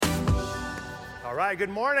All right, good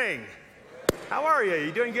morning. How are you?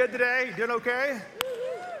 You doing good today? You doing okay?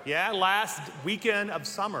 Yeah, last weekend of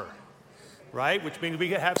summer, right? Which means we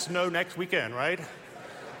could have snow next weekend, right?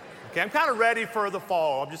 Okay, I'm kind of ready for the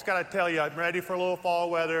fall. I'm just got to tell you, I'm ready for a little fall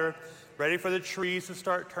weather, ready for the trees to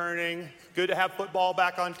start turning. Good to have football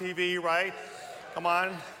back on TV, right? Come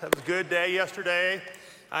on, that was a good day yesterday.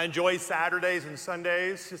 I enjoy Saturdays and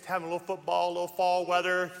Sundays, just having a little football, a little fall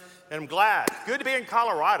weather, and I'm glad. Good to be in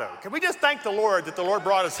Colorado. Can we just thank the Lord that the Lord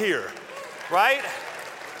brought us here, right?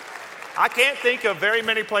 I can't think of very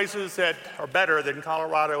many places that are better than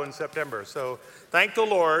Colorado in September. So thank the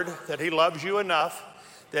Lord that he loves you enough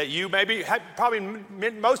that you probably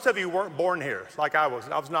most of you weren't born here like I was.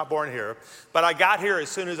 I was not born here, but I got here as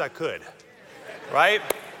soon as I could, right?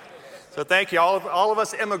 So thank you, all of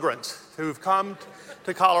us immigrants who've come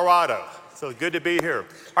to Colorado. So good to be here.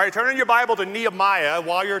 All right, turn in your Bible to Nehemiah.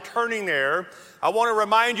 While you're turning there, I want to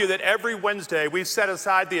remind you that every Wednesday we set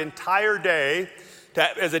aside the entire day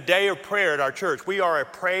as a day of prayer at our church. We are a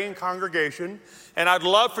praying congregation, and I'd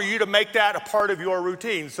love for you to make that a part of your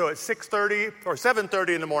routine. So at 6:30 or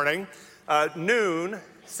 7:30 in the morning, noon,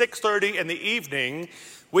 6:30 in the evening,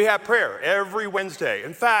 we have prayer every Wednesday.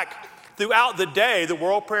 In fact, throughout the day, the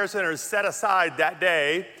World Prayer Center is set aside that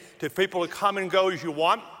day to people to come and go as you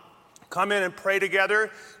want. Come in and pray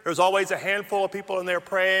together. There's always a handful of people in there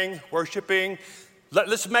praying, worshiping.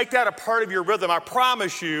 Let's make that a part of your rhythm. I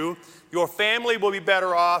promise you, your family will be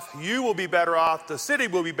better off. You will be better off. The city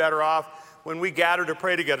will be better off when we gather to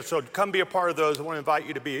pray together. So come be a part of those. I want to invite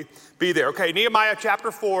you to be there. Okay, Nehemiah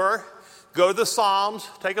chapter 4. Go to the Psalms.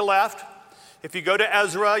 Take a left. If you go to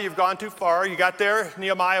Ezra, you've gone too far. You got there,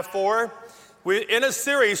 Nehemiah 4. We're in a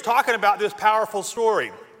series talking about this powerful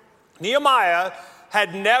story. Nehemiah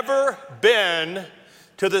had never been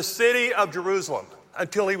to the city of Jerusalem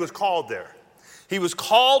until he was called there. He was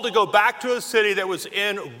called to go back to a city that was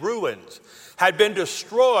in ruins, had been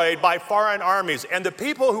destroyed by foreign armies, and the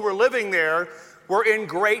people who were living there were in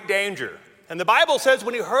great danger. And the Bible says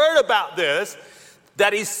when he heard about this,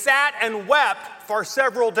 that he sat and wept for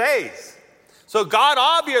several days. So God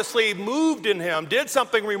obviously moved in him, did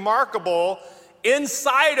something remarkable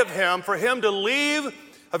inside of him for him to leave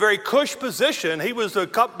a very cush position. He was the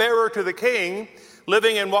cupbearer to the king,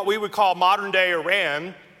 living in what we would call modern-day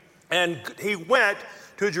Iran, and he went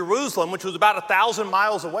to Jerusalem, which was about 1,000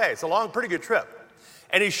 miles away. It's a long, pretty good trip.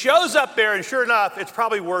 And he shows up there, and sure enough, it's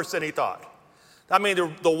probably worse than he thought. I mean,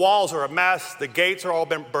 the walls are a mess. The gates are all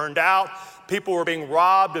been burned out. People were being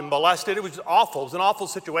robbed and molested. It was awful. It was an awful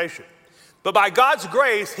situation. But by God's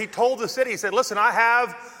grace, he told the city, he said, listen, I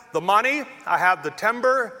have the money. I have the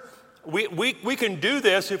timber. We can do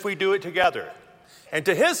this if we do it together. And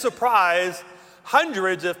to his surprise,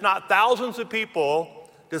 hundreds, if not thousands of people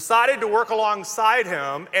decided to work alongside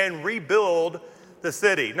him and rebuild the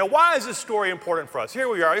city. Now, why is this story important for us? Here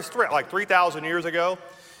we are, it's like 3,000 years ago,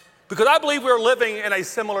 because I believe we're living in a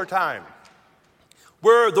similar time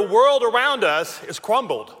where the world around us is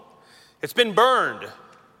crumbled. It's been burned.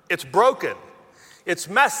 It's broken. It's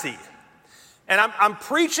messy. And I'm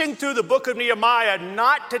preaching through the book of Nehemiah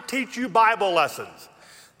not to teach you Bible lessons.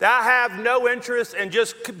 I have no interest in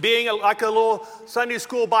just being like a little Sunday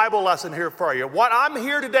school Bible lesson here for you. What I'm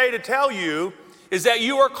here today to tell you is that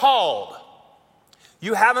you are called.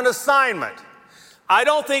 You have an assignment. I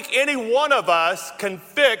don't think any one of us can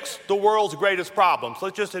fix the world's greatest problems.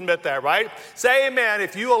 Let's just admit that, right? Say amen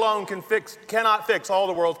if you alone cannot fix all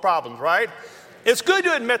the world's problems, right? It's good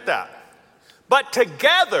to admit that. But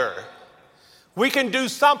together, we can do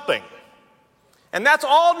something. And that's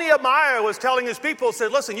all Nehemiah was telling his people. He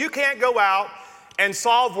said, listen, you can't go out and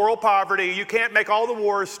solve world poverty. You can't make all the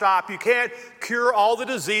wars stop. You can't cure all the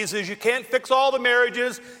diseases. You can't fix all the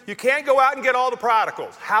marriages. You can't go out and get all the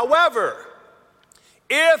prodigals. However,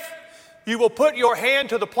 if you will put your hand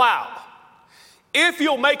to the plow, if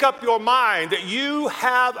you'll make up your mind that you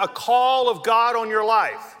have a call of God on your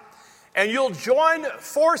life, and you'll join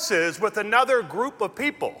forces with another group of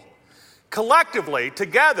people, collectively,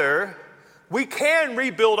 together, we can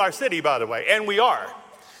rebuild our city, by the way, and we are.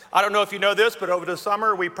 I don't know if you know this, but over the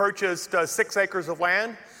summer, we purchased 6 acres of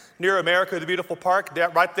land near America the Beautiful Park,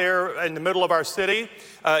 right there in the middle of our city.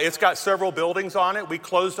 It's got several buildings on it. We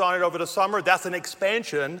closed on it over the summer. That's an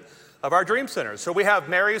expansion of our Dream Center. So we have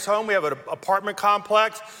Mary's Home. We have an apartment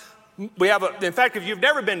complex. In fact, if you've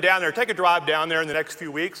never been down there, take a drive down there in the next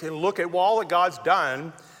few weeks and look at all that God's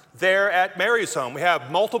done there at Mary's Home. We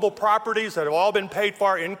have multiple properties that have all been paid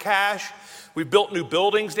for in cash. We've built new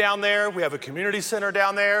buildings down there. We have a community center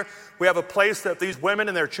down there. We have a place that these women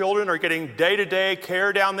and their children are getting day-to-day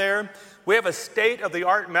care down there. We have a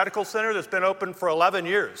state-of-the-art medical center that's been open for 11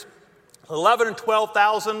 years. 11 and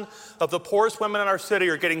 12,000 of the poorest women in our city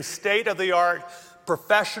are getting state-of-the-art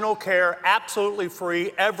professional care, absolutely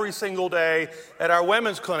free, every single day at our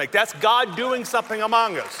women's clinic. That's God doing something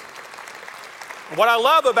among us. What I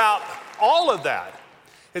love about all of that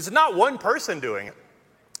is it's not one person doing it.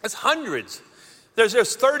 It's hundreds.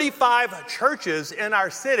 There's 35 churches in our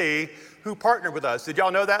city who partner with us. Did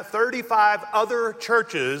y'all know that? 35 other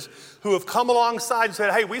churches who have come alongside and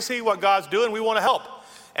said, hey, we see what God's doing, we want to help.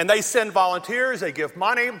 And they send volunteers, they give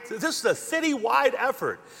money. This is a citywide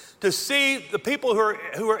effort to see the people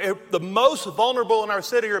who are the most vulnerable in our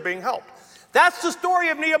city are being helped. That's the story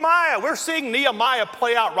of Nehemiah. We're seeing Nehemiah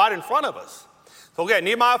play out right in front of us. So okay,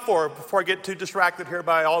 Nehemiah 4, before I get too distracted here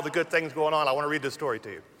by all the good things going on, I want to read this story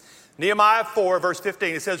to you. Nehemiah 4, verse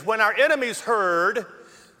 15, it says, when our enemies heard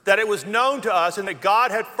that it was known to us and that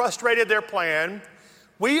God had frustrated their plan,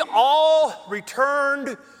 we all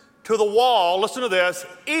returned to the wall, listen to this,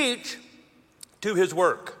 each to his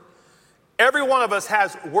work. Every one of us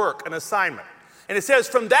has work, an assignment. And it says,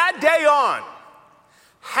 from that day on,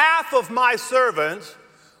 half of my servants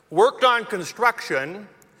worked on construction,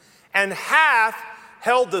 and half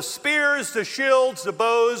held the spears, the shields, the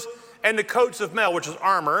bows, and the coats of mail, which is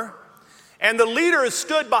armor. And the leaders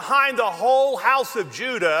stood behind the whole house of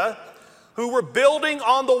Judah, who were building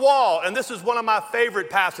on the wall. And this is one of my favorite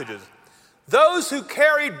passages. Those who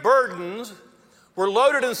carried burdens were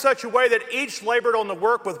loaded in such a way that each labored on the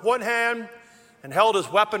work with one hand and held his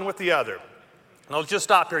weapon with the other. And I'll just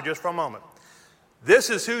stop here just for a moment. This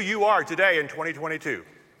is who you are today in 2022.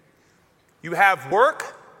 You have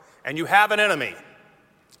work and you have an enemy.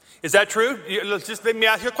 Is that true? Let me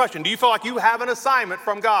ask you a question. Do you feel like you have an assignment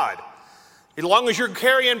from God? As long as you're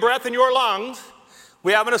carrying breath in your lungs,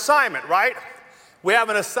 we have an assignment, right? We have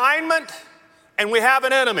an assignment and we have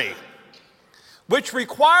an enemy, which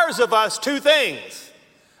requires of us two things,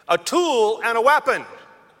 a tool and a weapon.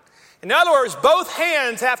 In other words, both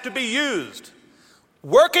hands have to be used.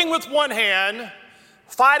 Working with one hand,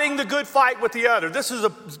 fighting the good fight with the other. This is a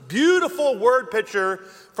beautiful word picture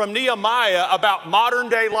from Nehemiah about modern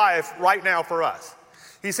day life right now for us.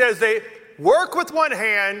 He says they work with one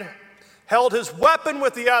hand, held his weapon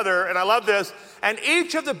with the other, and I love this, and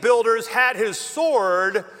each of the builders had his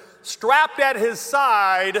sword strapped at his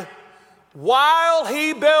side while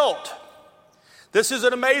he built. This is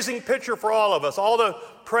an amazing picture for all of us, all the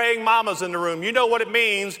praying mamas in the room. You know what it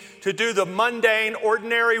means to do the mundane,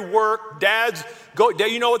 ordinary work. Dads,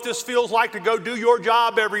 you know what this feels like to go do your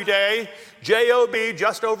job every day. J-O-B,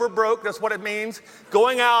 just over broke, that's what it means.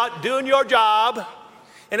 Going out, doing your job,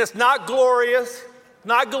 and it's not glorious,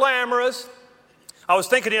 not glamorous. I was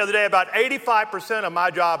thinking the other day about 85% of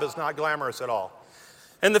my job is not glamorous at all.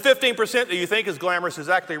 And the 15% that you think is glamorous is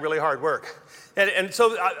actually really hard work. And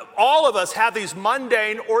so all of us have these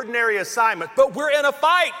mundane, ordinary assignments, but we're in a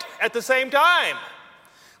fight at the same time.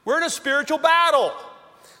 We're in a spiritual battle.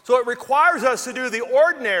 So it requires us to do the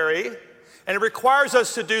ordinary, and it requires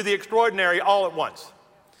us to do the extraordinary all at once.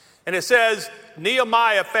 And it says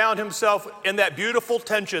Nehemiah found himself in that beautiful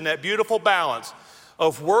tension, that beautiful balance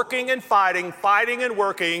of working and fighting, fighting and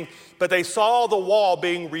working, but they saw the wall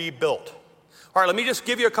being rebuilt. All right, let me just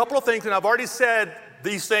give you a couple of things, and I've already said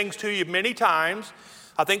these things to you many times.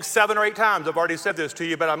 I think 7 or 8 times I've already said this to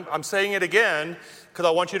you, but I'm saying it again because I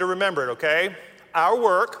want you to remember it, okay? Our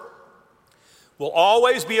work will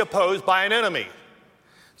always be opposed by an enemy.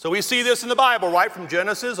 So we see this in the Bible, right? From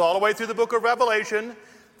Genesis all the way through the book of Revelation,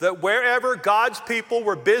 that wherever God's people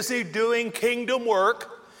were busy doing kingdom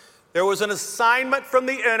work, there was an assignment from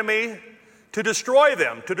the enemy to destroy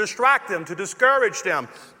them, to distract them, to discourage them,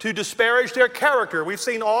 to disparage their character. We've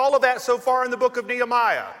seen all of that so far in the book of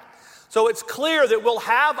Nehemiah. So it's clear that we'll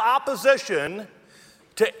have opposition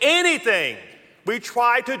to anything we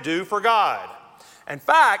try to do for God. In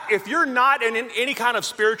fact, if you're not in any kind of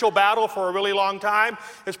spiritual battle for a really long time,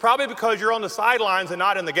 it's probably because you're on the sidelines and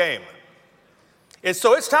not in the game.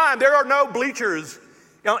 So it's time. There are no bleachers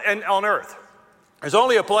on earth. There's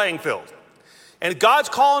only a playing field. And God's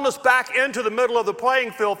calling us back into the middle of the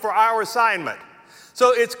playing field for our assignment.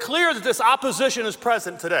 So it's clear that this opposition is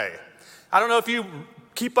present today. I don't know if you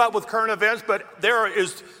keep up with current events, but there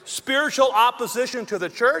is spiritual opposition to the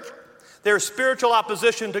church. There's spiritual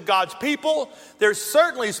opposition to God's people. There's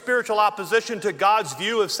certainly spiritual opposition to God's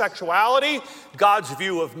view of sexuality, God's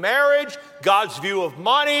view of marriage, God's view of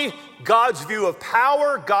money, God's view of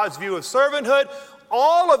power, God's view of servanthood.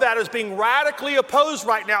 All of that is being radically opposed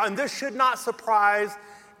right now, and this should not surprise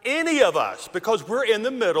any of us because we're in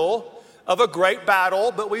the middle of a great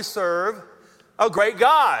battle, but we serve a great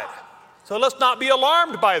God. So let's not be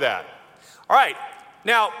alarmed by that. All right,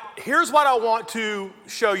 Now, here's what I want to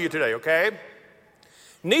show you today, okay?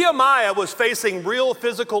 Nehemiah was facing real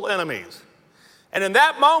physical enemies. And in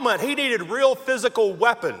that moment, he needed real physical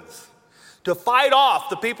weapons to fight off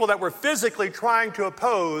the people that were physically trying to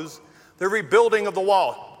oppose the rebuilding of the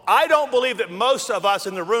wall. I don't believe that most of us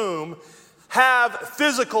in the room have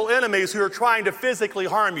physical enemies who are trying to physically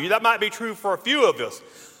harm you. That might be true for a few of us.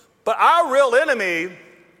 But our real enemy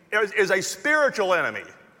is a spiritual enemy.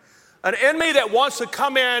 An enemy that wants to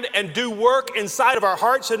come in and do work inside of our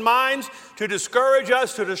hearts and minds to discourage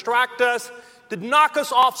us, to distract us, to knock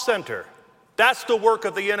us off center. That's the work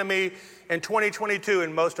of the enemy in 2022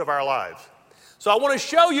 in most of our lives. So I want to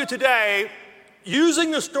show you today, using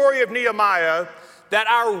the story of Nehemiah, that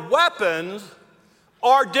our weapons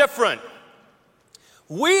are different.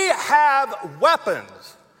 We have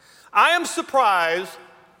weapons. I am surprised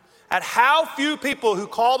at how few people who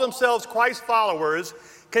call themselves Christ followers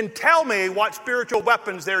can tell me what spiritual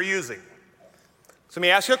weapons they're using. So let me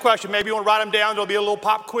ask you a question. Maybe you want to write them down. There'll be a little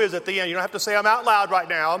pop quiz at the end. You don't have to say them out loud right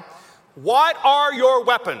now. What are your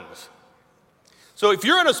weapons? So if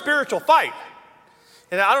you're in a spiritual fight,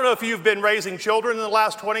 and I don't know if you've been raising children in the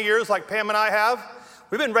last 20 years like Pam and I have.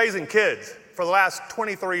 We've been raising kids for the last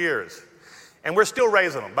 23 years. And we're still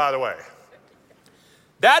raising them, by the way.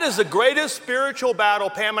 That is the greatest spiritual battle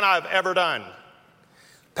Pam and I have ever done.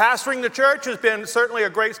 Pastoring the church has been certainly a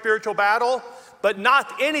great spiritual battle, but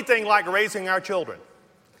not anything like raising our children.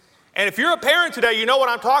 And if you're a parent today, you know what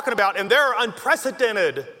I'm talking about. And there are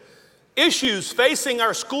unprecedented issues facing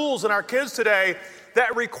our schools and our kids today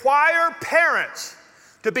that require parents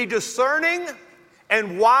to be discerning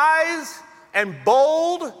and wise and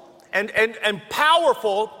bold and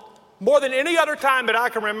powerful more than any other time that I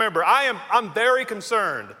can remember. I'm very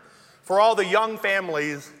concerned for all the young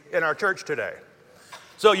families in our church today.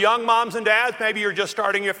 So young moms and dads, maybe you're just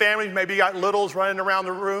starting your family. Maybe you got littles running around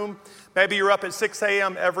the room. Maybe you're up at 6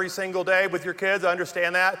 a.m. every single day with your kids. I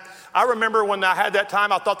understand that. I remember when I had that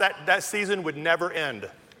time, I thought that season would never end.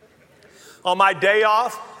 On my day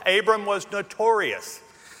off, Abram was notorious.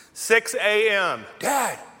 6 a.m.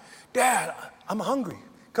 Dad, I'm hungry.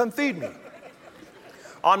 Come feed me.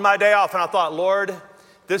 On my day off, and I thought, Lord,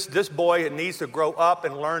 this boy needs to grow up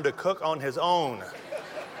and learn to cook on his own.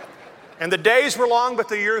 And the days were long, but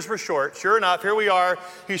the years were short. Sure enough, here we are.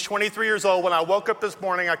 He's 23 years old. When I woke up this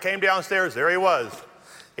morning, I came downstairs. There he was,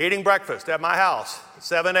 eating breakfast at my house,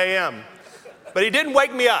 7 a.m. But he didn't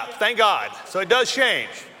wake me up, thank God. So it does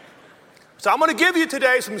change. So I'm going to give you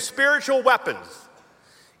today some spiritual weapons.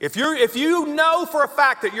 If you know for a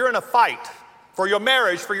fact that you're in a fight for your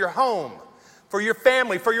marriage, for your home, for your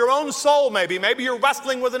family, for your own soul maybe you're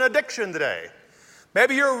wrestling with an addiction today.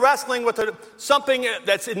 Maybe you're wrestling with something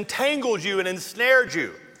that's entangled you and ensnared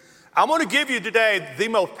you. I'm going to give you today the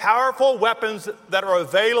most powerful weapons that are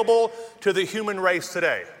available to the human race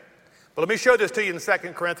today. But let me show this to you in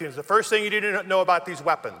 2 Corinthians. The first thing you need to know about these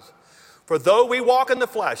weapons. For though we walk in the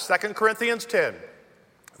flesh, 2 Corinthians 10,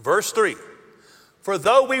 verse 3. For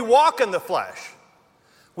though we walk in the flesh,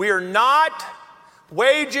 we are not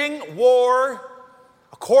waging war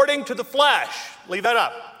according to the flesh. Leave that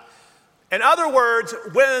up. In other words,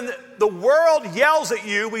 when the world yells at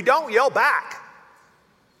you, we don't yell back.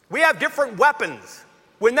 We have different weapons.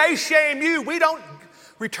 When they shame you, we don't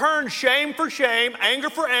return shame for shame, anger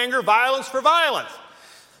for anger, violence for violence.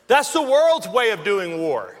 That's the world's way of doing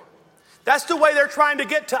war. That's the way they're trying to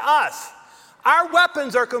get to us. Our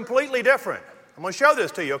weapons are completely different. I'm going to show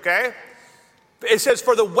this to you, okay? It says,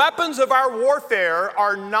 for the weapons of our warfare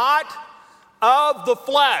are not of the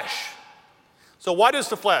flesh. So what is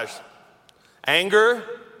the flesh? Anger,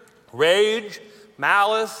 rage,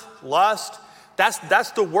 malice, lust.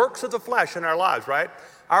 That's the works of the flesh in our lives, right?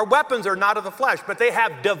 Our weapons are not of the flesh, but they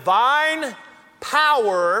have divine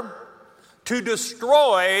power to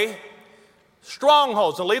destroy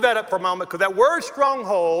strongholds. And leave that up for a moment, because that word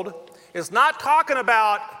stronghold is not talking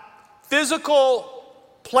about physical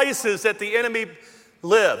places that the enemy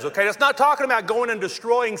lives, okay? It's not talking about going and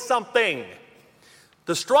destroying something.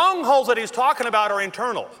 The strongholds that he's talking about are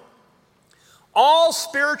internal. All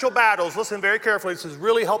spiritual battles, listen very carefully, this is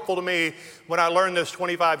really helpful to me when I learned this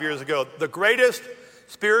 25 years ago. The greatest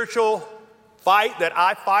spiritual fight that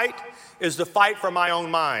I fight is the fight for my own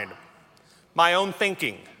mind, my own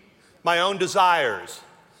thinking, my own desires.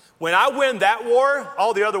 When I win that war,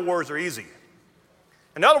 all the other wars are easy.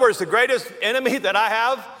 In other words, the greatest enemy that I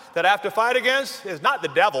have to fight against is not the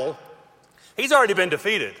devil. He's already been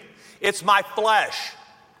defeated. It's my flesh.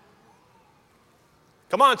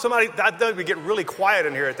 Come on, somebody, we get really quiet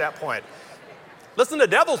in here at that point. Listen, the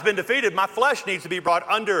devil's been defeated. My flesh needs to be brought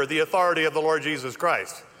under the authority of the Lord Jesus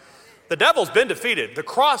Christ. The devil's been defeated. The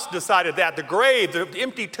cross decided that. The grave, the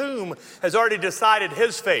empty tomb has already decided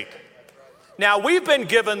his fate. Now we've been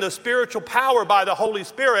given the spiritual power by the Holy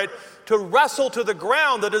Spirit to wrestle to the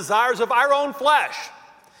ground the desires of our own flesh.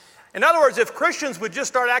 In other words, if Christians would just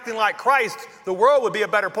start acting like Christ, the world would be a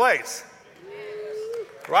better place.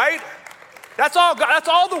 Right? That's all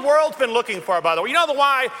the world's been looking for, by the way. You know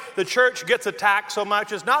why the church gets attacked so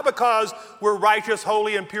much? It's not because we're righteous,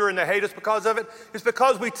 holy, and pure, and they hate us because of it. It's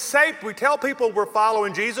because we tell people we're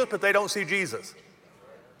following Jesus, but they don't see Jesus.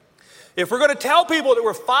 If we're going to tell people that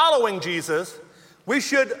we're following Jesus, we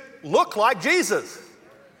should look like Jesus.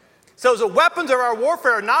 So the weapons of our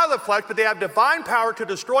warfare are not of the flesh, but they have divine power to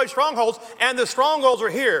destroy strongholds, and the strongholds are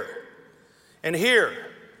here and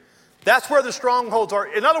here. That's where the strongholds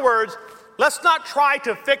are. In other words, let's not try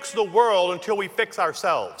to fix the world until we fix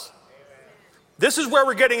ourselves. This is where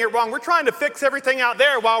we're getting it wrong. We're trying to fix everything out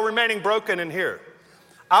there while remaining broken in here.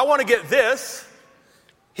 I want to get this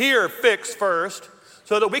here fixed first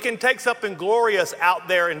so that we can take something glorious out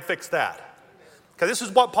there and fix that. Because this is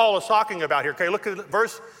what Paul is talking about here. Okay, look at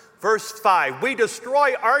verse 5. We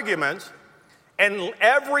destroy arguments and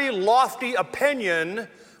every lofty opinion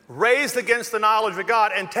raised against the knowledge of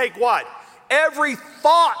God, and take what? Every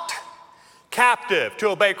thought captive to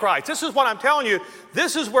obey Christ. This is what I'm telling you.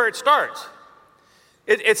 This is where it starts.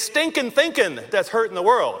 It's stinking thinking that's hurting the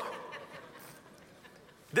world.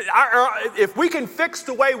 If we can fix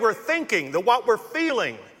the way we're thinking, what we're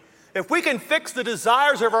feeling, if we can fix the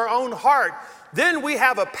desires of our own heart, then we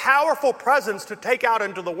have a powerful presence to take out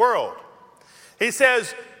into the world. He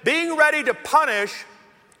says, being ready to punish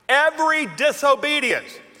every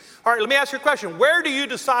disobedience. All right, let me ask you a question. Where do you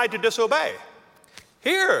decide to disobey?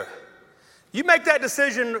 Here. You make that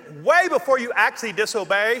decision way before you actually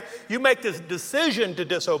disobey. You make this decision to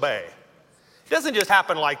disobey. It doesn't just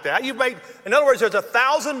happen like that. In other words, there's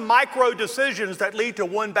 1,000 micro decisions that lead to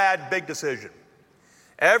one bad big decision.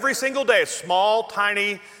 Every single day, small,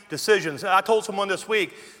 tiny decisions. I told someone this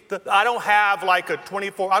week that I don't have like a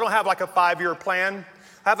 5-year plan.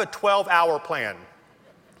 I have a 12-hour plan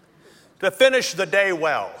to finish the day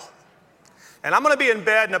well. And I'm going to be in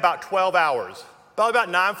bed in about 12 hours. Probably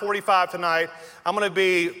about 9:45 tonight. I'm going to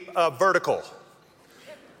be vertical.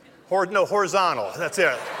 Horizontal. That's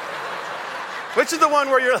it. Which is the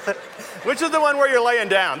one where you're laying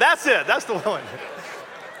down? That's it. That's the one.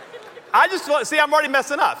 I'm already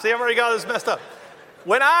messing up. See, I've already got this messed up.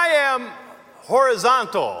 When I am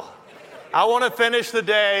horizontal, I want to finish the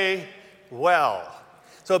day well.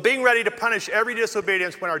 So being ready to punish every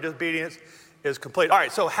disobedience when our disobedience is complete. All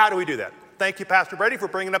right, so how do we do that? Thank you, Pastor Brady, for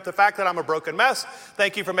bringing up the fact that I'm a broken mess.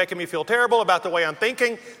 Thank you for making me feel terrible about the way I'm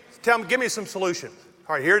thinking. Give me some solutions.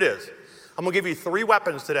 All right, here it is. I'm going to give you 3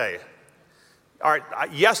 weapons today. All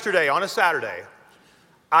right, yesterday, on a Saturday,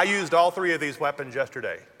 I used all 3 of these weapons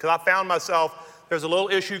yesterday because I found myself, there's a little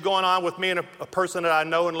issue going on with me and a person that I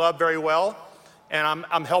know and love very well, and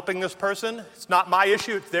I'm helping this person. It's not my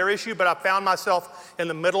issue, it's their issue, but I found myself in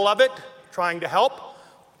the middle of it trying to help,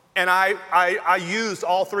 and I used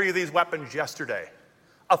all 3 of these weapons yesterday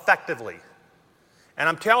effectively. And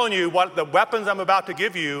I'm telling you what the weapons I'm about to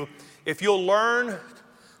give you, if you'll learn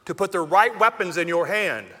to put the right weapons in your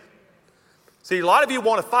hand. See, a lot of you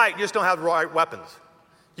want to fight, you just don't have the right weapons.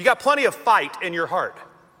 You got plenty of fight in your heart,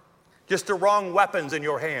 just the wrong weapons in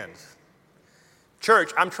your hands.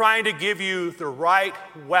 Church, I'm trying to give you the right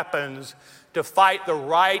weapons to fight the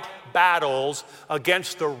right battles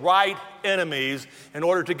against the right enemies in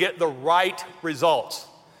order to get the right results.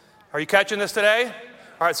 Are you catching this today?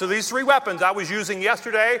 All right, so these 3 weapons I was using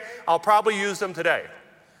yesterday, I'll probably use them today.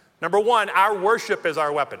 Number 1, our worship is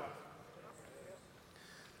our weapon.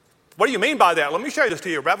 What do you mean by that? Let me show you this to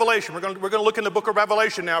you. Revelation. We're going to look in the book of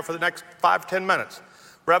Revelation now for the next 5-10 minutes.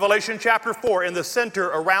 Revelation chapter 4, in the center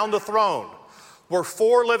around the throne were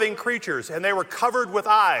 4 living creatures, and they were covered with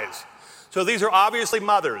eyes. So these are obviously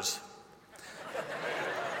mothers.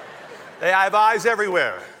 They have eyes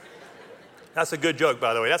everywhere. That's a good joke,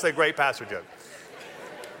 by the way. That's a great pastor joke.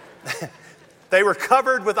 They were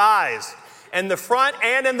covered with eyes in the front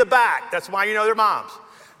and in the back. That's why you know they're moms.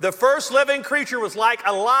 The first living creature was like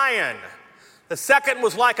a lion. The second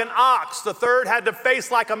was like an ox. The third had a face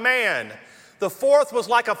like a man. The fourth was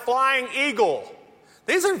like a flying eagle.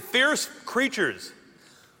 These are fierce creatures.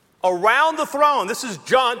 Around the throne, this is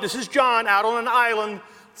John out on an island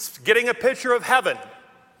getting a picture of heaven.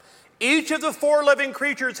 Each of the 4 living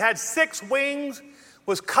creatures had 6 wings,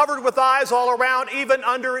 was covered with eyes all around, even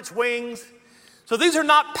under its wings. So these are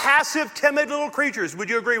not passive, timid little creatures. Would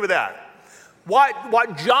you agree with that?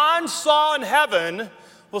 What John saw in heaven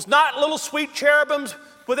was not little sweet cherubims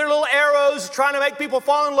with their little arrows trying to make people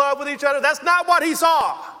fall in love with each other. That's not what he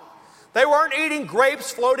saw. They weren't eating grapes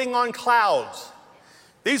floating on clouds.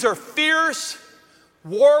 These are fierce,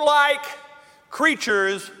 warlike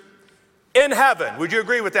creatures in heaven. Would you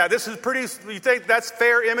agree with that? This is pretty, you think that's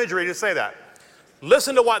fair imagery to say that?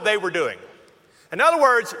 Listen to what they were doing. In other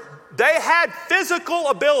words, they had physical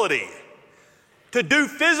ability to do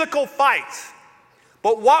physical fights.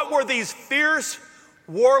 But what were these fierce,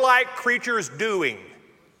 warlike creatures doing?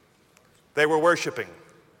 They were worshiping.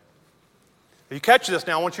 You catch this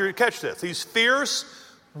now, I want you to catch this. These fierce,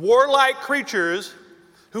 warlike creatures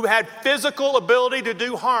who had physical ability to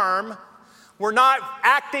do harm were not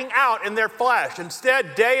acting out in their flesh.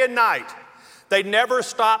 Instead, day and night, they never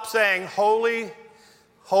stopped saying, "Holy,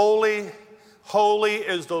 holy, holy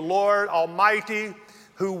is the Lord Almighty,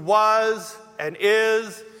 who was and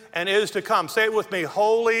is to come." Say it with me.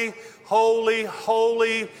 Holy, holy,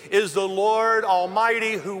 holy is the Lord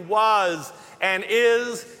Almighty, who was and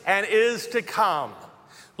is to come.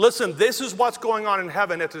 Listen, this is what's going on in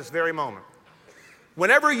heaven at this very moment.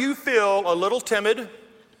 Whenever you feel a little timid,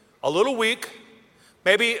 a little weak,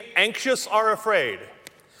 maybe anxious or afraid,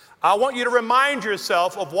 I want you to remind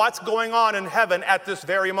yourself of what's going on in heaven at this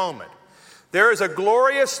very moment. There is a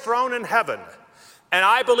glorious throne in heaven, and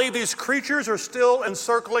I believe these creatures are still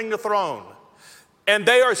encircling the throne, and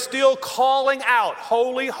they are still calling out,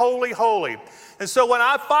 "Holy, holy, holy." And so when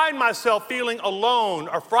I find myself feeling alone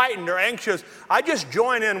or frightened or anxious, I just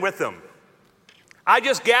join in with them. I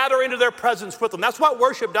just gather into their presence with them. That's what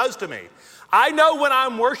worship does to me. I know when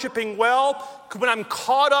I'm worshiping well, when I'm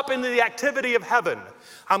caught up in the activity of heaven.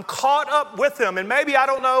 I'm caught up with them, and maybe I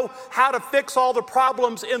don't know how to fix all the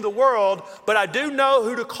problems in the world, but I do know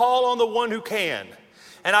who to call on, the one who can.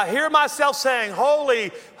 And I hear myself saying,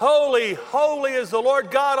 "Holy, holy, holy is the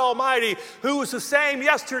Lord God Almighty, who is the same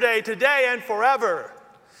yesterday, today, and forever."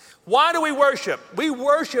 Why do we worship? We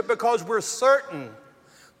worship because we're certain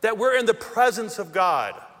that we're in the presence of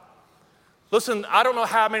God. Listen, I don't know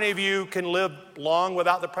how many of you can live long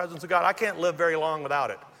without the presence of God. I can't live very long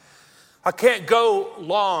without it. I can't go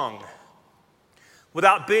long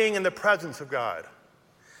without being in the presence of God.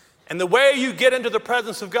 And the way you get into the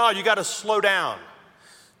presence of God, you got to slow down.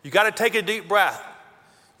 You got to take a deep breath.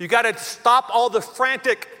 You got to stop all the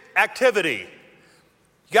frantic activity.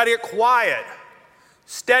 You got to get quiet.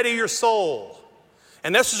 Steady your soul.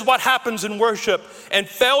 And this is what happens in worship. And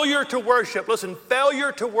failure to worship, listen,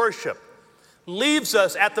 failure to worship leaves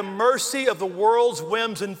us at the mercy of the world's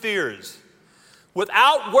whims and fears.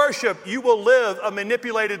 Without worship, you will live a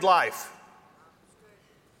manipulated life.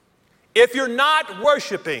 If you're not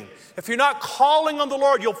worshiping, if you're not calling on the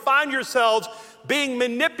Lord, you'll find yourselves being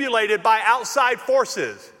manipulated by outside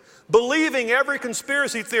forces, believing every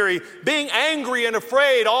conspiracy theory, being angry and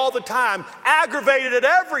afraid all the time, aggravated at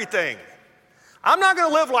everything. I'm not going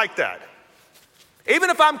to live like that. Even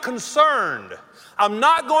if I'm concerned, I'm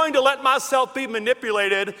not going to let myself be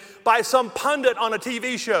manipulated by some pundit on a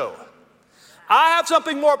TV show. I have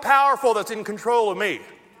something more powerful that's in control of me.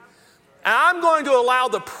 And I'm going to allow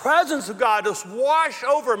the presence of God to wash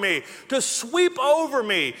over me, to sweep over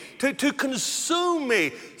me, to consume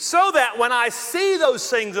me, so that when I see those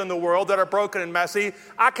things in the world that are broken and messy,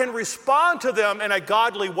 I can respond to them in a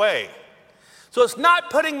godly way. So it's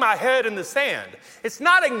not putting my head in the sand. It's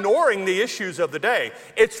not ignoring the issues of the day.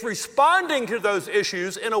 It's responding to those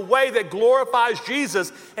issues in a way that glorifies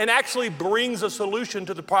Jesus and actually brings a solution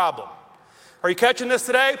to the problem. Are you catching this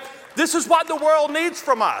today? This is what the world needs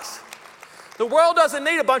from us. The world doesn't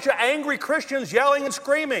need a bunch of angry Christians yelling and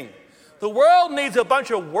screaming. The world needs a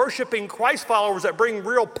bunch of worshiping Christ followers that bring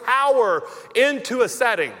real power into a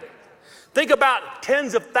setting. Think about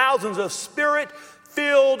tens of thousands of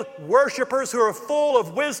spirit-filled worshipers who are full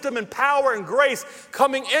of wisdom and power and grace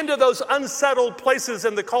coming into those unsettled places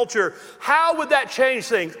in the culture. How would that change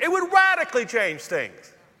things? It would radically change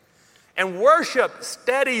things. And worship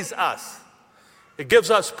steadies us. It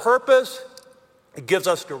gives us purpose. It gives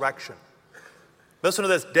us direction. Listen to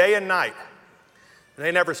this, day and night. And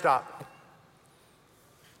they never stop.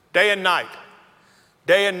 Day and night.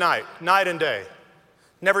 Day and night. Night and day.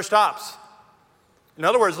 Never stops. In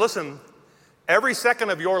other words, listen, every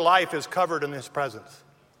second of your life is covered in His presence.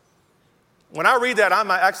 When I read that,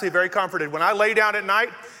 I'm actually very comforted. When I lay down at night,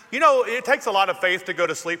 you know, it takes a lot of faith to go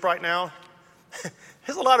to sleep right now.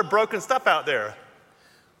 There's a lot of broken stuff out there.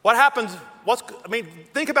 What happens,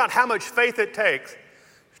 think about how much faith it takes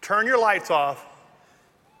to turn your lights off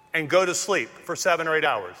and go to sleep for 7 or 8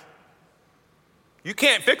 hours. You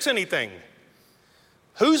can't fix anything.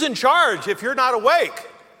 Who's in charge if you're not awake?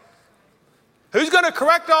 Who's going to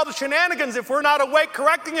correct all the shenanigans if we're not awake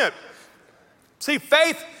correcting it? See,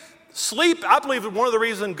 faith, sleep, I believe one of the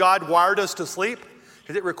reasons God wired us to sleep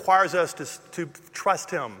is it requires us to trust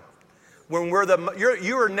him. When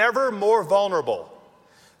you are never more vulnerable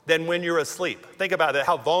than when you're asleep. Think about that,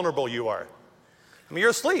 how vulnerable you are. I mean, you're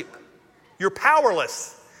asleep. You're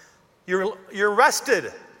powerless. You're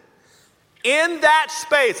rested. In that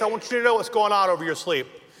space, I want you to know what's going on over your sleep.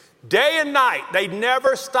 Day and night, they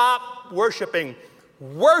never stop worshiping.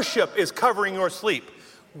 Worship is covering your sleep.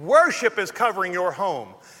 Worship is covering your home.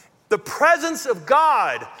 The presence of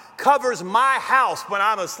God covers my house when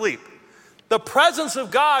I'm asleep. The presence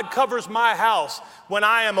of God covers my house when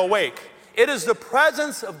I am awake. It is the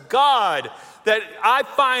presence of God that I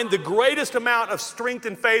find the greatest amount of strength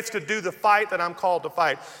and faith to do the fight that I'm called to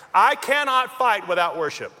fight. I cannot fight without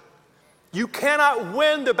worship. You cannot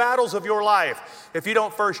win the battles of your life if you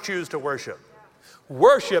don't first choose to worship.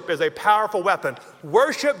 Worship is a powerful weapon.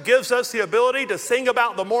 Worship gives us the ability to sing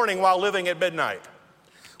about the morning while living at midnight.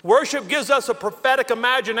 Worship gives us a prophetic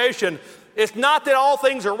imagination. It's not that all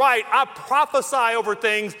things are right. I prophesy over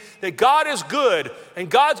things that God is good and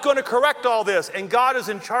God's going to correct all this and God is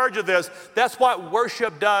in charge of this. That's what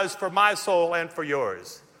worship does for my soul and for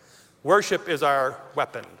yours. Worship is our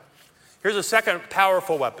weapon. Here's a second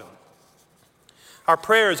powerful weapon. Our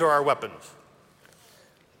prayers are our weapons.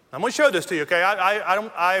 I'm going to show this to you, okay?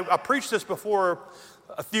 I preached this before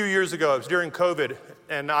a few years ago. It was during COVID,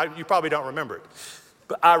 and you probably don't remember it,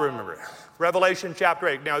 but I remember it. Revelation chapter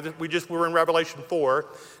 8. Now, we're in Revelation 4.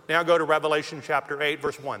 Now go to Revelation chapter 8,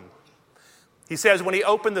 verse 1. He says, when he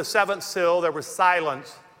opened the seventh seal, there was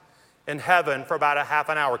silence in heaven for about a half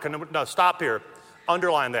an hour. No, stop here.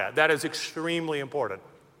 Underline that. That is extremely important.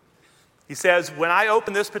 He says, when I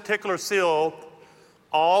opened this particular seal,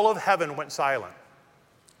 all of heaven went silent.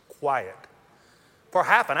 Quiet. For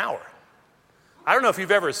half an hour. I don't know if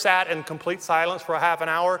you've ever sat in complete silence for a half an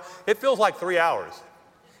hour. It feels like 3 hours.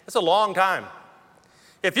 It's a long time.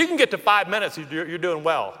 If you can get to 5 minutes, you're doing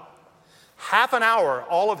well. Half an hour,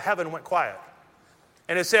 all of heaven went quiet.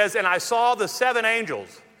 And it says, and I saw the 7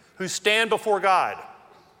 angels who stand before God.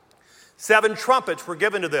 7 trumpets were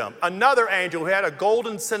given to them. Another angel who had a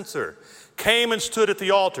golden censer came and stood at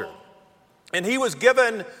the altar. And he was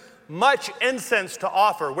given much incense to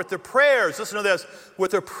offer with the prayers, listen to this,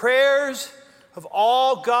 with the prayers of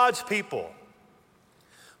all God's people.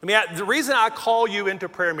 The reason I call you into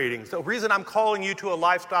prayer meetings, the reason I'm calling you to a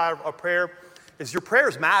lifestyle of prayer is your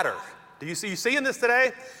prayers matter. Do you see in this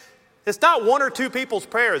today? It's not 1 or 2 people's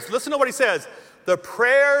prayers. Listen to what he says. The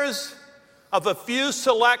prayers of a few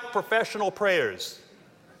select professional prayers.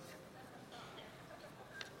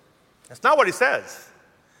 That's not what he says.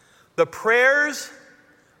 The prayers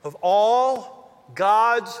of all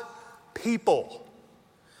God's people.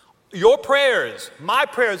 Your prayers, my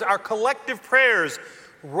prayers, our collective prayers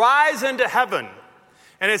rise into heaven.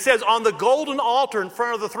 And it says on the golden altar in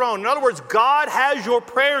front of the throne. In other words, God has your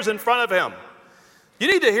prayers in front of him. You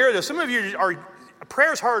need to hear this. Some of you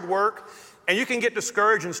prayer's hard work and you can get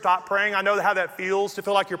discouraged and stop praying. I know how that feels, to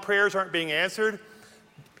feel like your prayers aren't being answered.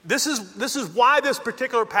 This is why this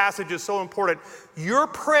particular passage is so important. Your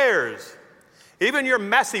prayers, even your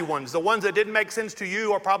messy ones, the ones that didn't make sense to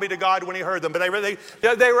you or probably to God when he heard them, but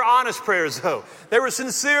they were honest prayers though. They were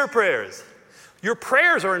sincere prayers. Your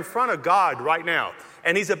prayers are in front of God right now,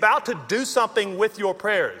 and he's about to do something with your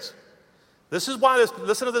prayers. This is why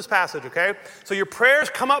listen to this passage, okay? So your prayers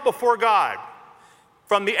come up before God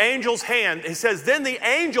from the angel's hand. He says, then the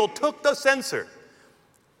angel took the censer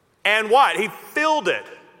and what? He filled it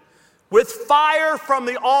with fire from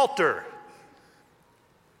the altar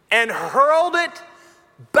and hurled it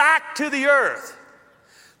back to the earth.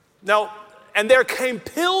 Now, and there came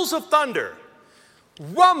peals of thunder,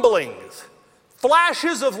 rumblings,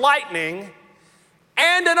 flashes of lightning,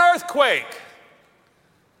 and an earthquake.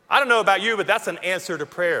 I don't know about you, but that's an answer to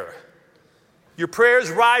prayer. Your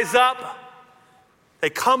prayers rise up. They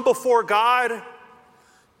come before God.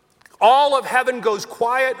 All of heaven goes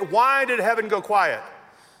quiet. Why did heaven go quiet?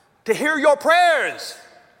 To hear your prayers.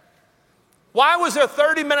 Why was there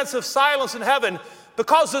 30 minutes of silence in heaven?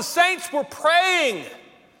 Because the saints were praying.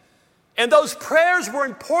 And those prayers were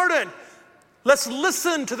important. Let's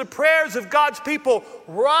listen to the prayers of God's people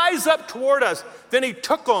rise up toward us. Then he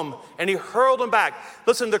took them and he hurled them back.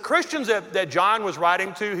 Listen, the Christians that John was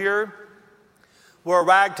writing to here were a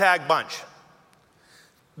ragtag bunch.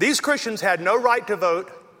 These Christians had no right to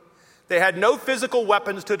vote. They had no physical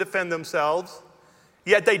weapons to defend themselves.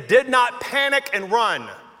 Yet they did not panic and run.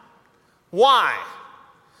 Why?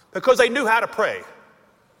 Because they knew how to pray.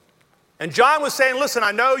 And John was saying, listen,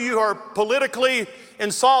 I know you are politically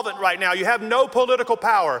insolvent right now. You have no political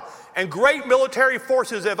power. and great military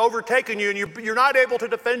forces have overtaken you and you're not able to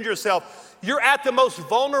defend yourself. You're at the most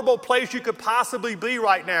vulnerable place you could possibly be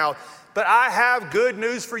right now. But I have good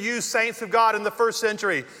news for you, saints of God in the first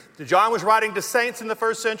century. John was writing to saints in the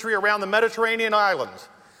first century around the Mediterranean islands.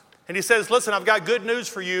 And he says, listen, I've got good news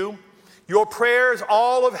for you. Your prayers,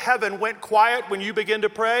 all of heaven went quiet when you begin to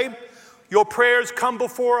pray. Your prayers come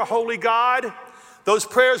before a holy God. Those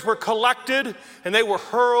prayers were collected and they were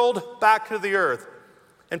hurled back to the earth.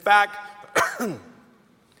 In fact,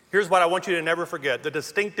 here's what I want you to never forget. The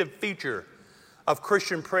distinctive feature of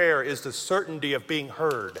Christian prayer is the certainty of being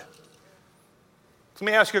heard. So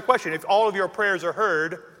let me ask you a question. If all of your prayers are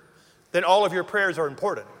heard, then all of your prayers are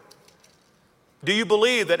important. Do you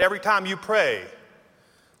believe that every time you pray,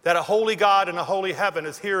 that a holy God and a holy heaven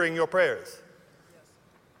is hearing your prayers?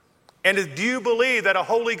 And do you believe that a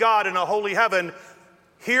holy God and a holy heaven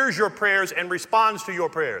hears your prayers and responds to your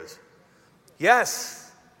prayers?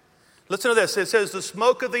 Yes. Listen to this. It says, the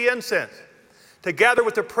smoke of the incense, together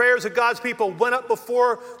with the prayers of God's people, went up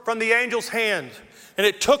before from the angel's hands. And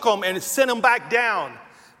it took them and it sent them back down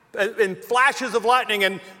in flashes of lightning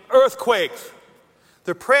and earthquakes.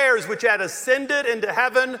 The prayers which had ascended into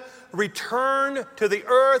heaven returned to the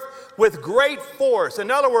earth with great force. In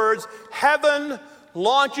other words, heaven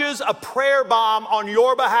launches a prayer bomb on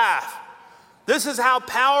your behalf. This is how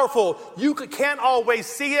powerful. You can't always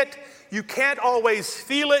see it. You can't always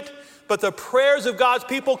feel it. But the prayers of God's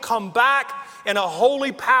people come back in a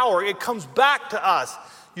holy power. It comes back to us.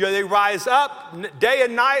 They rise up day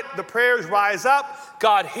and night. The prayers rise up.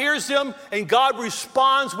 God hears them, and God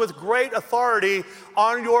responds with great authority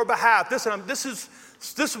on your behalf. Listen, this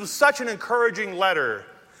was such an encouraging letter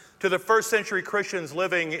to the first century Christians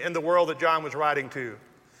living in the world that John was writing to.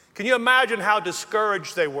 Can you imagine how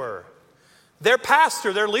discouraged they were? Their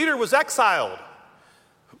pastor, their leader, was exiled.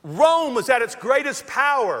 Rome was at its greatest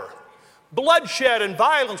power. Bloodshed and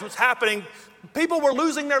violence was happening. People were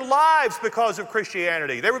losing their lives because of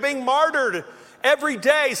Christianity. They were being martyred every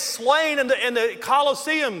day, slain in the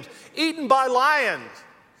Colosseums, eaten by lions.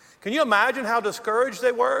 Can you imagine how discouraged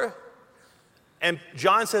they were? And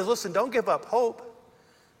John says, listen, don't give up hope.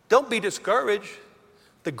 Don't be discouraged.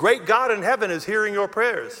 The great God in heaven is hearing your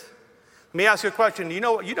prayers. Let me ask you a question. You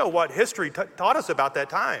know what history taught us about that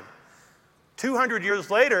time. 200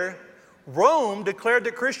 years later, Rome declared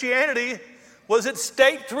that Christianity was its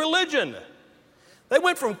state religion. They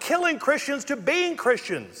went from killing Christians to being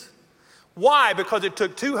Christians. Why? Because it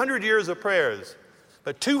took 200 years of prayers.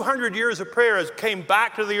 But 200 years of prayers came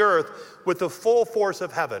back to the earth with the full force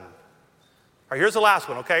of heaven. All right, here's the last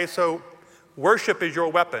one, okay? So worship is your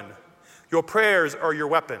weapon. Your prayers are your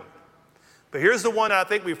weapon. But here's the one I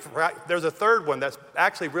think there's a third one that's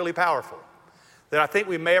actually really powerful that I think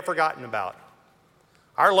we may have forgotten about.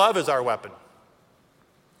 Our love is our weapon.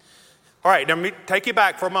 All right, now let me take you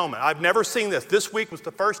back for a moment. I've never seen this. This week was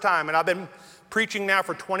the first time, and I've been preaching now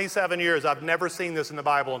for 27 years. I've never seen this in the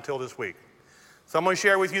Bible until this week. So I'm going to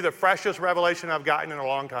share with you the freshest revelation I've gotten in a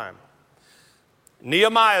long time.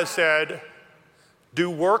 Nehemiah said,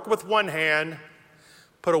 do work with one hand,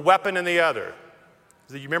 put a weapon in the other.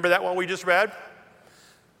 Do you remember that one we just read?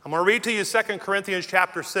 I'm going to read to you 2 Corinthians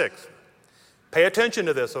chapter 6. Pay attention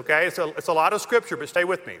to this, okay? It's a lot of scripture, but stay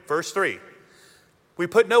with me. Verse 3. We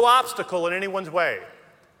put no obstacle in anyone's way,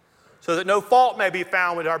 so that no fault may be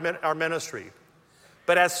found with our ministry.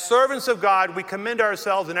 But as servants of God, we commend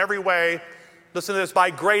ourselves in every way, listen to this, by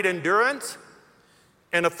great endurance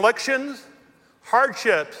in afflictions,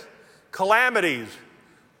 hardships, calamities,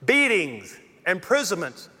 beatings,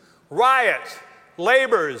 imprisonments, riots,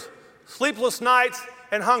 labors, sleepless nights,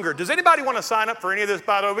 and hunger. Does anybody want to sign up for any of this,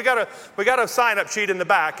 by the way? We got a sign-up sheet in the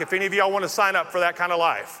back if any of y'all want to sign up for that kind of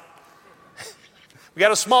life. We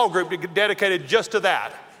got a small group dedicated just to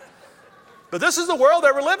that. But this is the world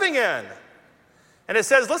that we're living in. And it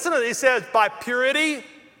says, listen to it, he says, by purity,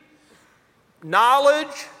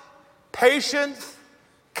 knowledge, patience,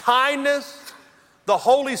 kindness, the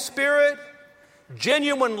Holy Spirit,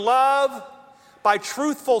 genuine love, by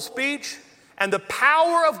truthful speech, and the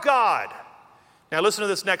power of God. Now listen to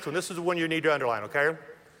this next one. This is the one you need to underline, okay?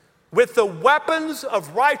 With the weapons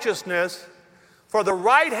of righteousness for the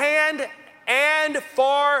right hand and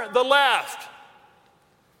for the left.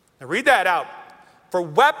 Now read that out. For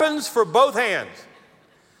weapons for both hands.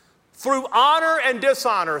 Through honor and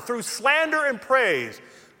dishonor, through slander and praise,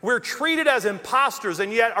 we're treated as impostors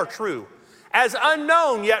and yet are true. As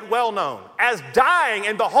unknown yet well known. As dying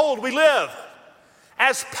and behold we live.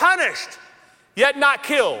 As punished yet not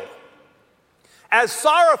killed. As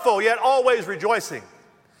sorrowful yet always rejoicing.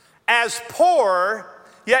 As poor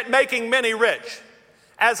yet making many rich.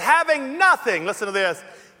 As having nothing, listen to this,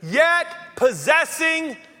 yet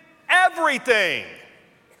possessing everything.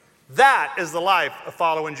 That is the life of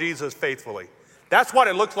following Jesus faithfully. That's what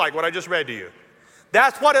it looks like, what I just read to you.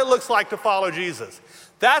 That's what it looks like to follow Jesus.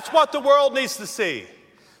 That's what the world needs to see.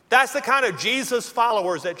 That's the kind of Jesus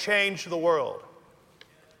followers that change the world.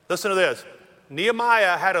 Listen to this.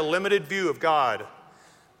 Nehemiah had a limited view of God.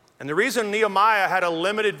 And the reason Nehemiah had a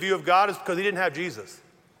limited view of God is because he didn't have Jesus.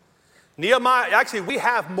 Nehemiah, actually, we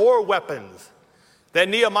have more weapons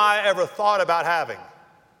than Nehemiah ever thought about having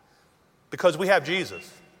because we have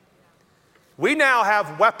Jesus. We now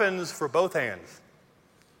have weapons for both hands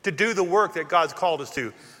to do the work that God's called us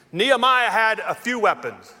to. Nehemiah had a few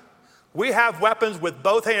weapons. We have weapons with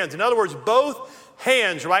both hands. In other words, both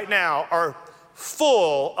hands right now are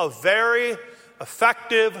full of very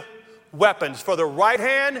effective weapons. For the right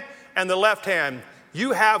hand and the left hand,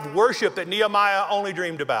 you have worship that Nehemiah only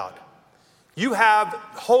dreamed about. You have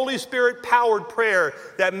Holy Spirit powered prayer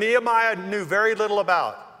that Nehemiah knew very little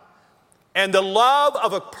about. And the love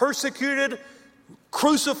of a persecuted,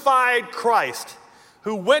 crucified Christ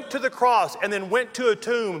who went to the cross and then went to a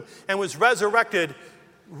tomb and was resurrected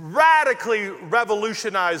radically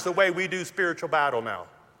revolutionized the way we do spiritual battle now.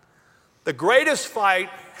 The greatest fight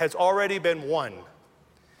has already been won.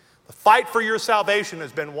 The fight for your salvation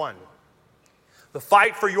has been won. The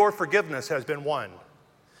fight for your forgiveness has been won.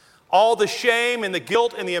 All the shame and the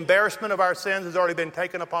guilt and the embarrassment of our sins has already been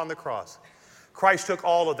taken upon the cross. Christ took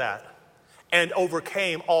all of that and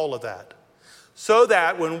overcame all of that. So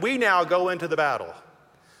that when we now go into the battle,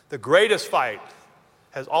 the greatest fight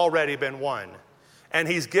has already been won. And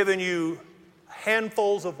he's given you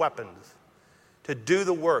handfuls of weapons to do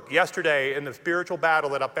the work. Yesterday, in the spiritual battle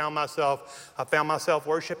that I found myself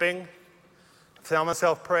worshiping, I found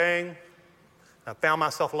myself praying, I found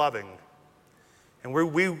myself loving. And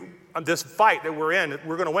this fight that we're in,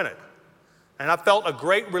 we're going to win it. And I felt a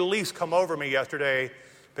great release come over me yesterday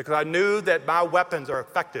because I knew that my weapons are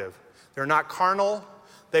effective. They're not carnal.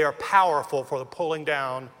 They are powerful for the pulling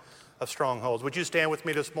down of strongholds. Would you stand with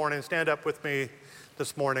me this morning? Stand up with me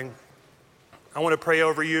this morning. I want to pray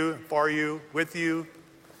over you, for you, with you.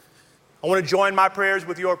 I want to join my prayers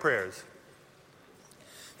with your prayers.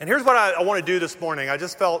 And here's what I want to do this morning. I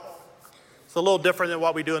just felt it's a little different than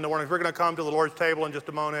what we do in the mornings. We're going to come to the Lord's table in just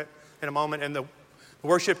a moment, and the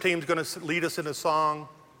worship team's going to lead us in a song.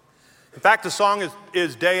 In fact, the song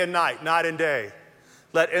is day and night, night and day.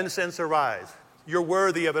 Let incense arise. You're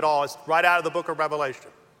worthy of it all. It's right out of the book of Revelation.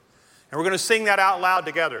 And we're going to sing that out loud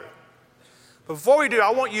together. But before we do,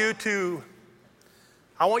 I want you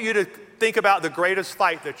to think about the greatest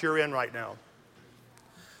fight that you're in right now.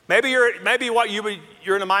 Maybe you're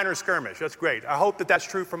in a minor skirmish. That's great. I hope that that's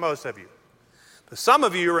true for most of you. But some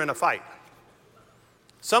of you are in a fight.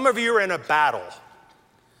 Some of you are in a battle.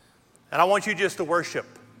 And I want you just to worship.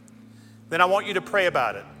 Then I want you to pray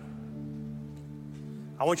about it.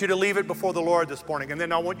 I want you to leave it before the Lord this morning. And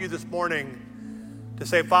then I want you this morning to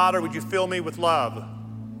say, Father, would you fill me with love?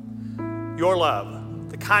 Your love,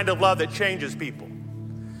 the kind of love that changes people.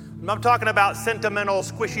 I'm not talking about sentimental,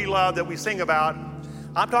 squishy love that we sing about.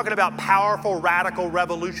 I'm talking about powerful, radical,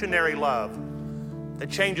 revolutionary love that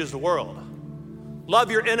changes the world. Love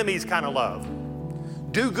your enemies kind of love.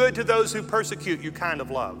 Do good to those who persecute you kind of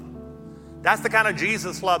love. That's the kind of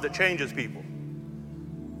Jesus love that changes people.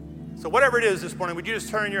 So whatever it is this morning, would you just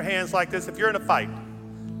turn your hands like this? If you're in a fight,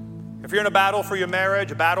 if you're in a battle for your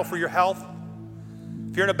marriage, a battle for your health,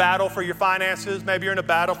 if you're in a battle for your finances, maybe you're in a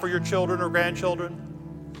battle for your children or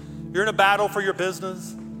grandchildren, you're in a battle for your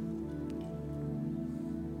business.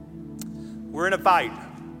 We're in a fight.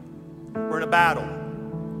 We're in a battle.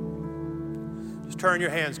 Just turn your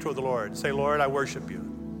hands toward the Lord. Say, Lord, I worship you.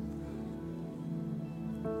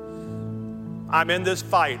 I'm in this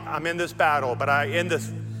fight. I'm in this battle, but in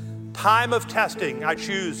this time of testing, I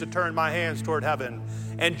choose to turn my hands toward heaven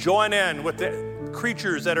and join in with the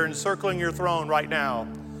creatures that are encircling your throne right now.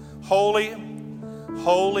 Holy,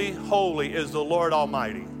 holy, holy is the Lord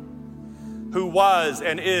Almighty, who was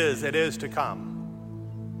and is to come.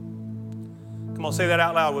 Come on, say that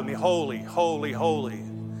out loud with me. Holy, holy, holy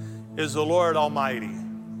is the Lord Almighty,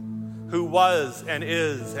 who was and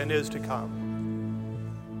is to come.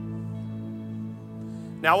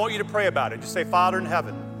 Now I want you to pray about it. Just say, Father in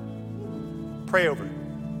heaven, pray over it.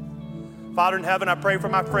 Father in heaven, I pray for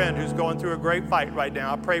my friend who's going through a great fight right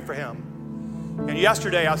now. I pray for him. And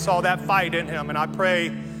yesterday I saw that fight in him, and I pray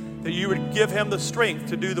that you would give him the strength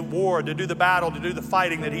to do the war, to do the battle, to do the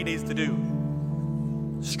fighting that he needs to do.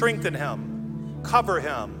 Strengthen him, cover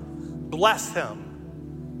him, bless him.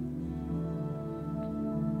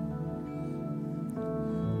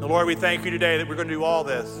 The Lord, we thank you today that we're going to do all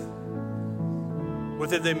this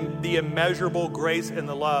with the immeasurable grace and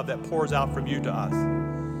the love that pours out from you to us.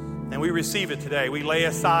 And we receive it today. We lay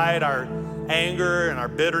aside our anger and our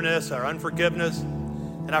bitterness, our unforgiveness.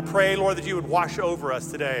 And I pray, Lord, that you would wash over us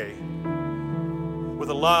today with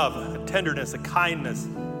a love, a tenderness, a kindness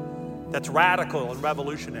that's radical and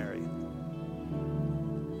revolutionary.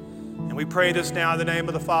 And we pray this now in the name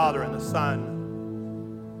of the Father and the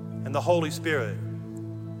Son and the Holy Spirit.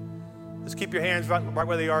 Just keep your hands right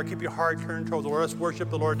where they are. Keep your heart turned towards the Lord. Let's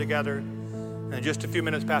worship the Lord together. And in just a few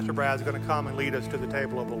minutes, Pastor Brad's going to come and lead us to the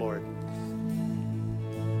table of the Lord.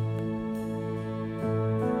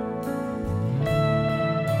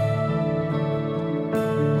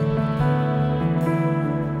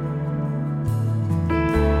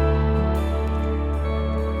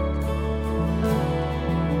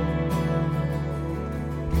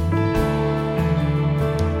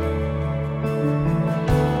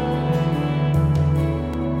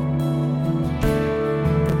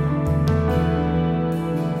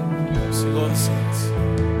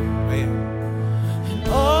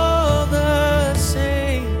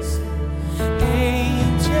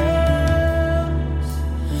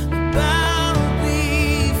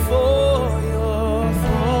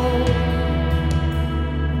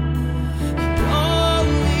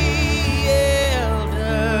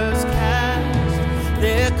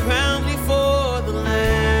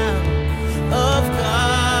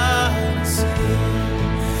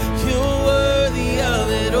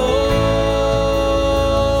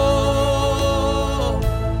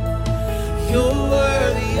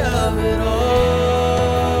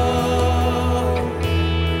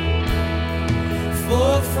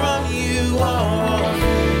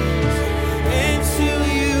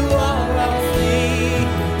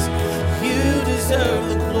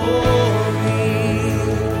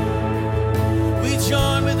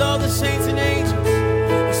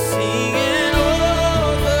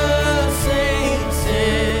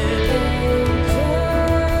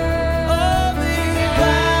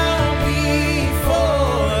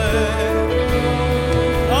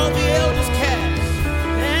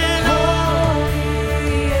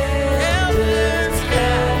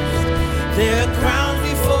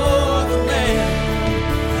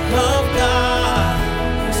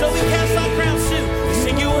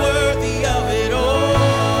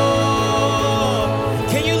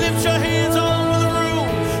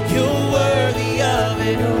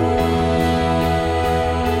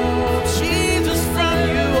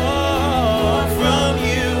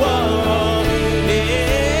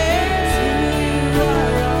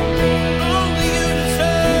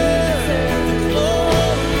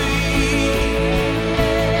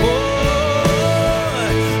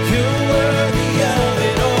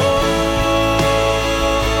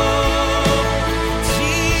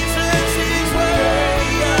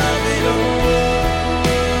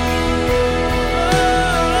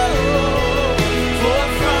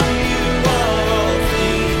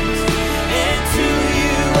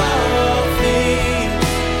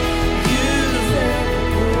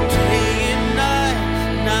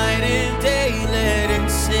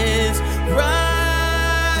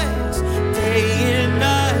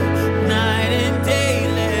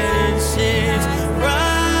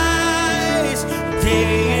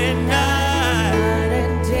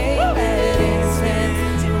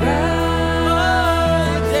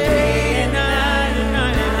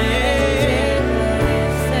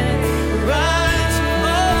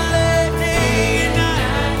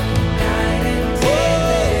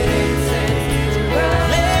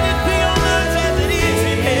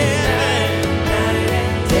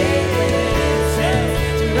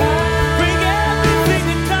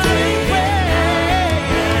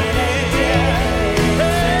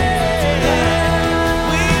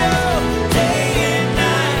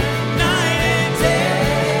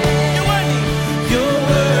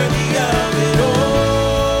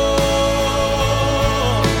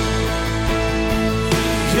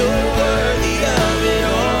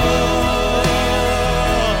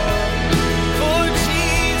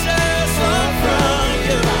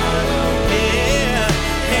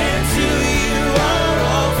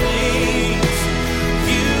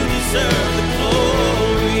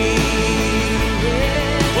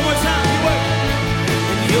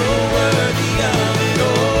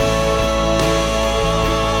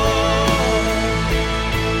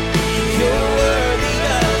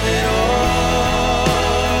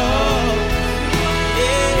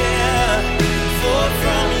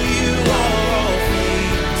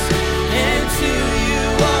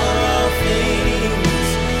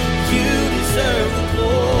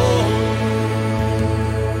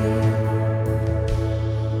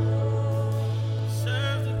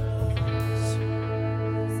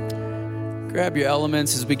 Grab your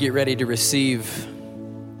elements as we get ready to receive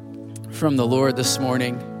from the Lord this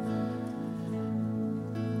morning.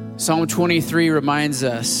 Psalm 23 reminds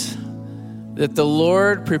us that the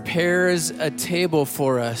Lord prepares a table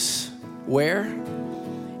for us. Where?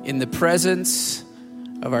 In the presence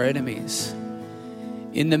of our enemies.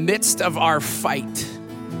 In the midst of our fight.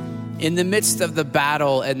 In the midst of the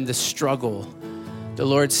battle and the struggle, the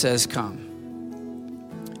Lord says,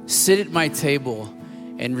 come. Sit at my table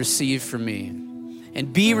and receive from me.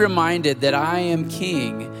 And be reminded that I am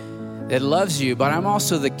King that loves you, but I'm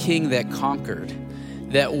also the King that conquered,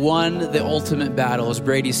 that won the ultimate battle, as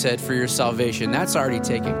Brady said, for your salvation. That's already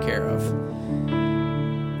taken care of.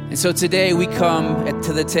 And so today we come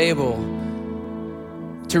to the table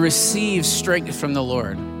to receive strength from the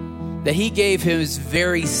Lord, that he gave his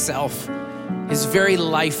very self, his very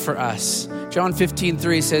life for us. John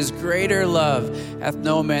 15:3 says, greater love hath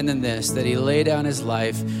no man than this, that he lay down his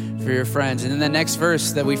life for your friends. And then the next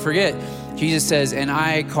verse that we forget, Jesus says, and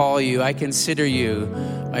I call you, I consider you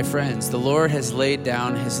my friends. The Lord has laid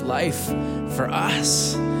down his life for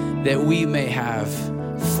us, that we may have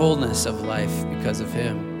fullness of life because of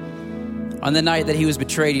him. On the night that he was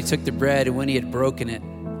betrayed, he took the bread, and when he had broken it,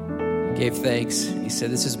 gave thanks. He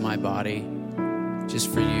said, this is my body, just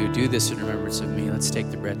for you. Do this in remembrance of me. Let's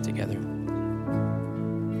take the bread together.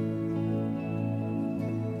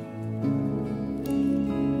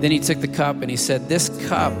 Then he took the cup and he said, this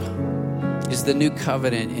cup is the new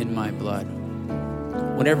covenant in my blood.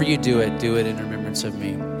 Whenever you do it in remembrance of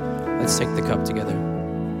me. Let's take the cup together.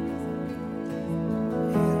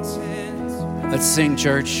 Let's sing,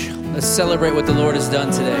 church. Let's celebrate what the Lord has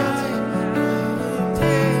done today.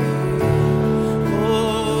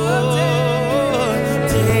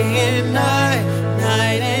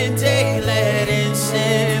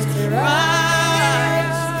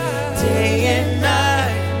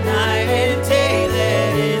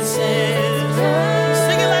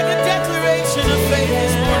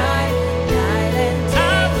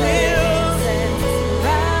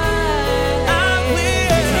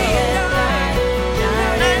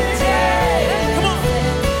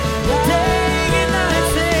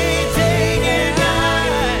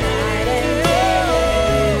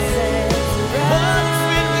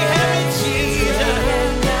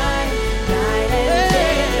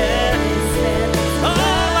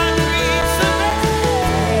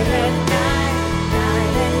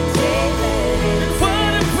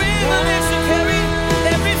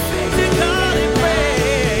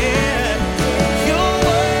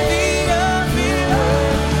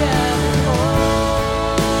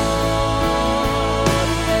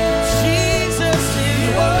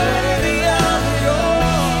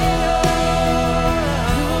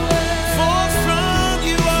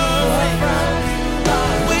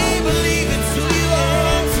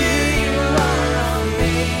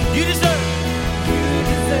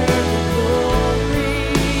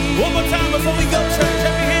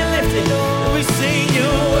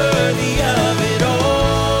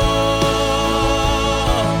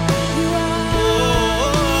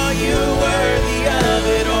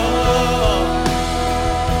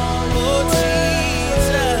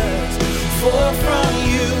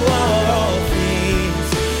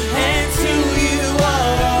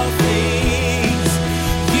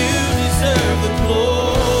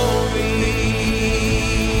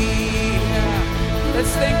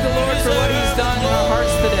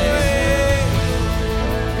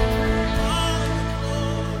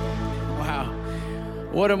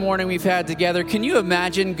 What a morning we've had together. Can you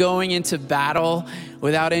imagine going into battle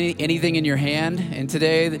without anything in your hand? And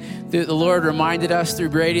today, the Lord reminded us through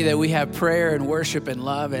Brady that we have prayer and worship and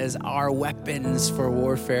love as our weapons for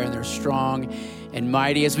warfare, and they're strong and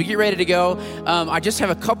mighty. As we get ready to go, I just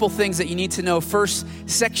have a couple things that you need to know. First,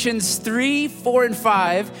 sections 3, 4, and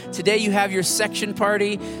 5. Today you have your section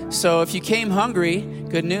party. So if you came hungry,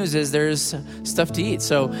 good news is there's stuff to eat.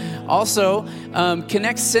 So also,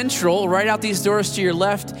 Connect Central, right out these doors to your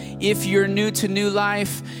left. If you're new to New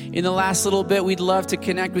Life, in the last little bit, we'd love to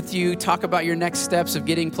connect with you, talk about your next steps of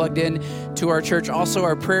getting plugged in to our church. Also,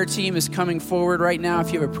 our prayer team is coming forward right now.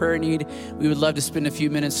 If you have a prayer need, we would love to spend a few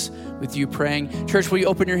minutes with you praying. Church, will you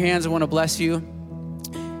open your hands? I want to bless you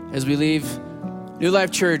as we leave New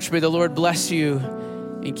Life Church. May the Lord bless you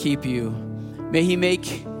and keep you. May he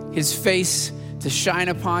make his face to shine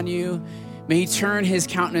upon you. May he turn his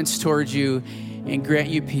countenance towards you and grant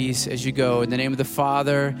you peace as you go. In the name of the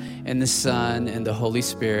Father and the Son and the Holy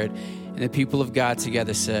Spirit. And the people of God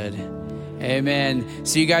together said, amen.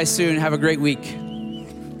 See you guys soon. Have a great week.